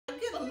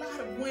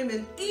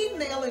women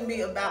emailing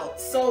me about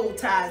soul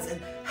ties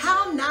and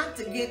how not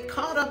to get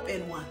caught up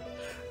in one.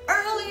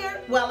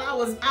 Earlier, while I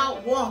was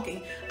out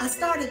walking, I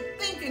started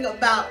thinking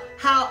about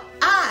how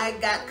I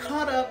got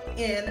caught up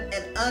in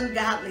an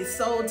ungodly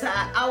soul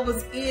tie I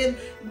was in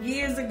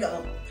years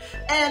ago.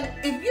 And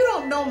if you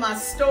don't know my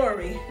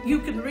story, you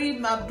can read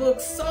my book,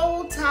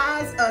 Soul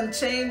Ties,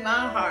 Unchain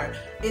My Heart.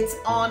 It's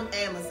on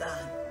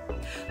Amazon.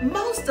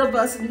 Most of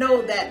us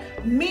know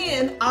that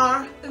men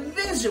are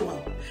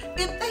visual.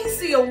 If they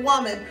see a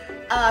woman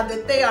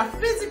that they are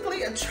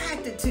physically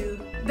attracted to,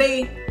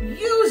 they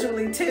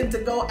usually tend to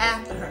go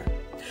after her.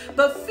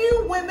 But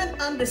few women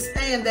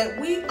understand that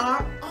we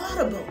are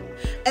audible.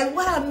 And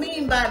what I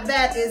mean by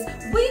that is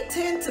we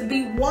tend to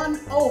be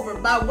won over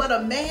by what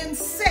a man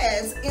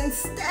says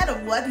instead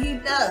of what he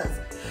does.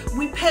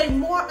 We pay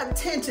more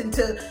attention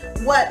to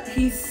what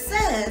he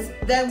says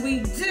than we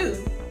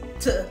do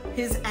to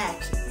his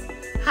actions.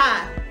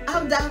 Hi,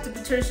 I'm Dr.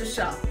 Patricia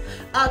Shaw,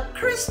 a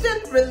Christian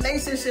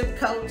relationship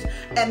coach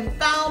and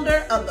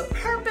founder of the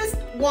Purposed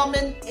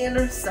Woman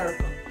Inner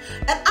Circle.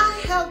 And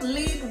I help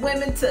lead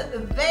women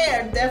to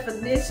their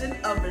definition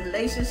of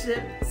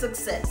relationship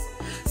success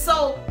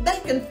so they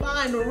can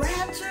find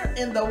rapture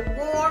in the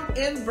warm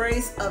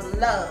embrace of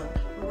love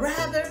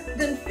rather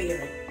than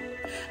fear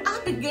it. I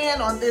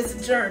began on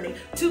this journey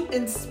to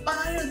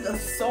inspire the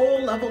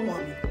soul of a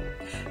woman,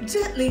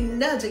 gently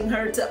nudging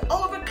her to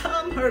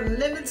overcome her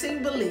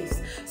limiting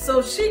beliefs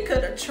so she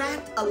could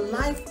attract a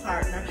life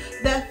partner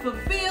that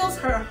fulfills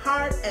her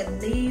heart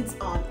and needs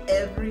on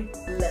every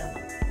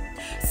level.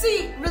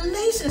 See,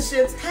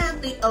 relationships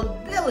have the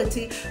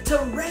ability to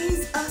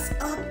raise us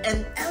up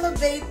and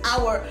elevate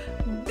our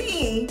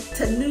being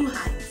to new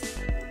heights,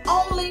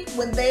 only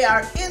when they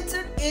are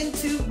entered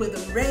into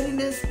with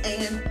readiness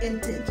and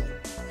intention.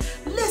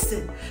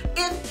 Listen,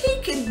 if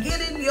he can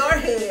get in your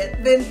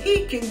head, then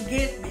he can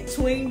get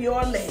between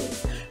your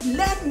legs.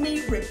 Let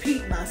me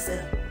repeat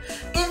myself.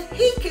 If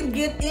he can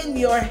get in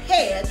your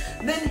head,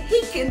 then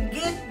he can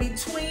get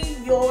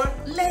between your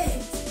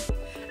legs.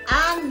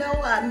 I know.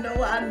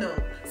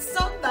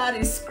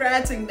 Somebody's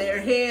scratching their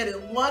head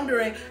and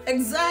wondering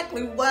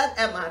exactly what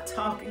am I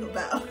talking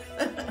about.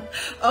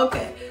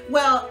 Okay,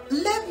 well,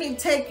 let me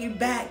take you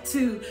back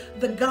to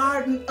the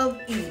Garden of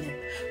Eden,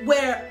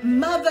 where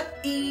Mother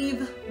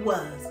Eve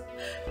was.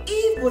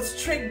 Eve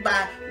was tricked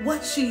by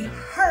what she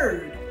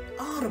heard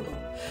audible.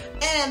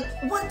 And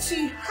what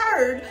she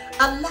heard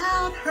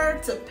allowed her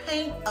to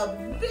paint a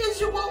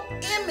visual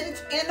image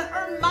in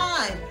her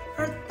mind,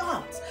 her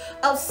thoughts,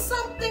 of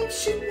something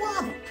she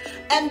wanted.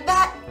 And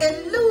that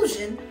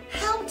illusion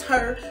helped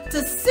her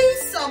to see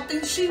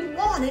something she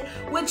wanted,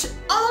 which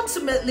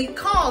ultimately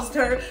caused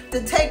her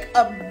to take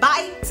a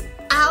bite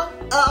out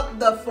of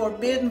the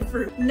forbidden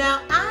fruit.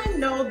 Now, I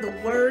know the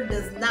word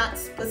does not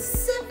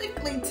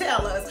specifically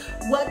tell us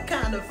what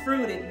kind of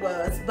fruit it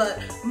was,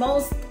 but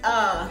most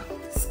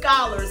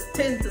scholars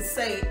tend to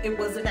say it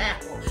was an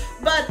apple.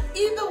 But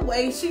either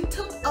way, she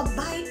took a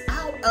bite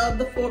out of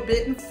the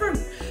forbidden fruit,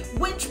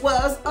 which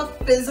was a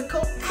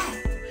physical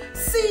act.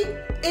 See,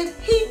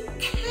 if he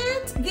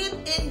can't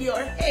get in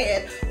your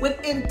head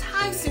with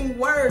enticing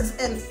words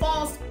and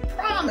false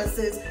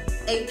promises,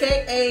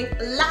 aka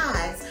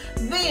lies,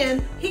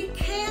 then he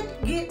can't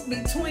get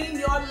between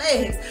your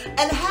legs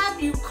and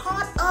have you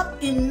caught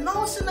up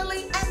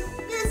emotionally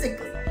and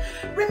physically.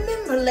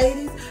 Remember,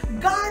 ladies,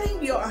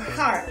 guarding your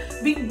heart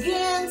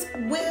begins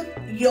with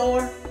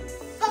your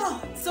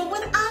thoughts. So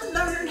when I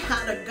learned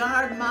how to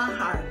guard my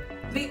heart,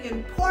 the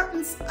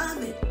importance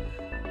of it,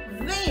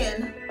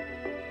 then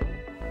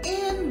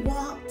in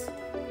walked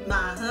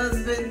my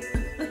husband.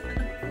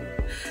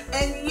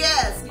 And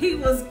yes, he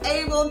was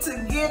able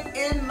to get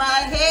in my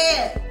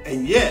head.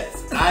 And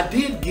yes, I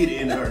did get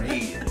in her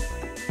head.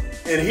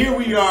 And here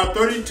we are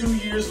 32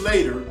 years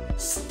later,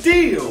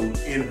 still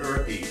in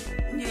her head.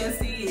 Yes,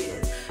 he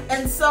is.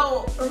 And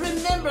so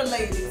remember,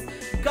 ladies,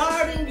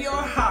 guarding your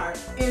heart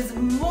is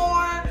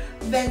more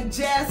than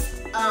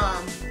just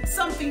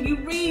something you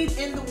read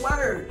in the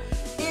Word.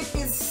 It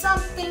is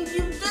something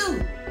you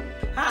do.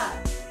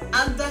 Hi,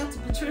 I'm Dr.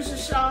 Patricia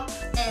Shaw,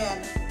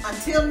 and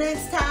until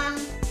next time,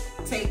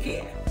 take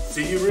care.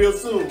 See you real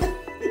soon.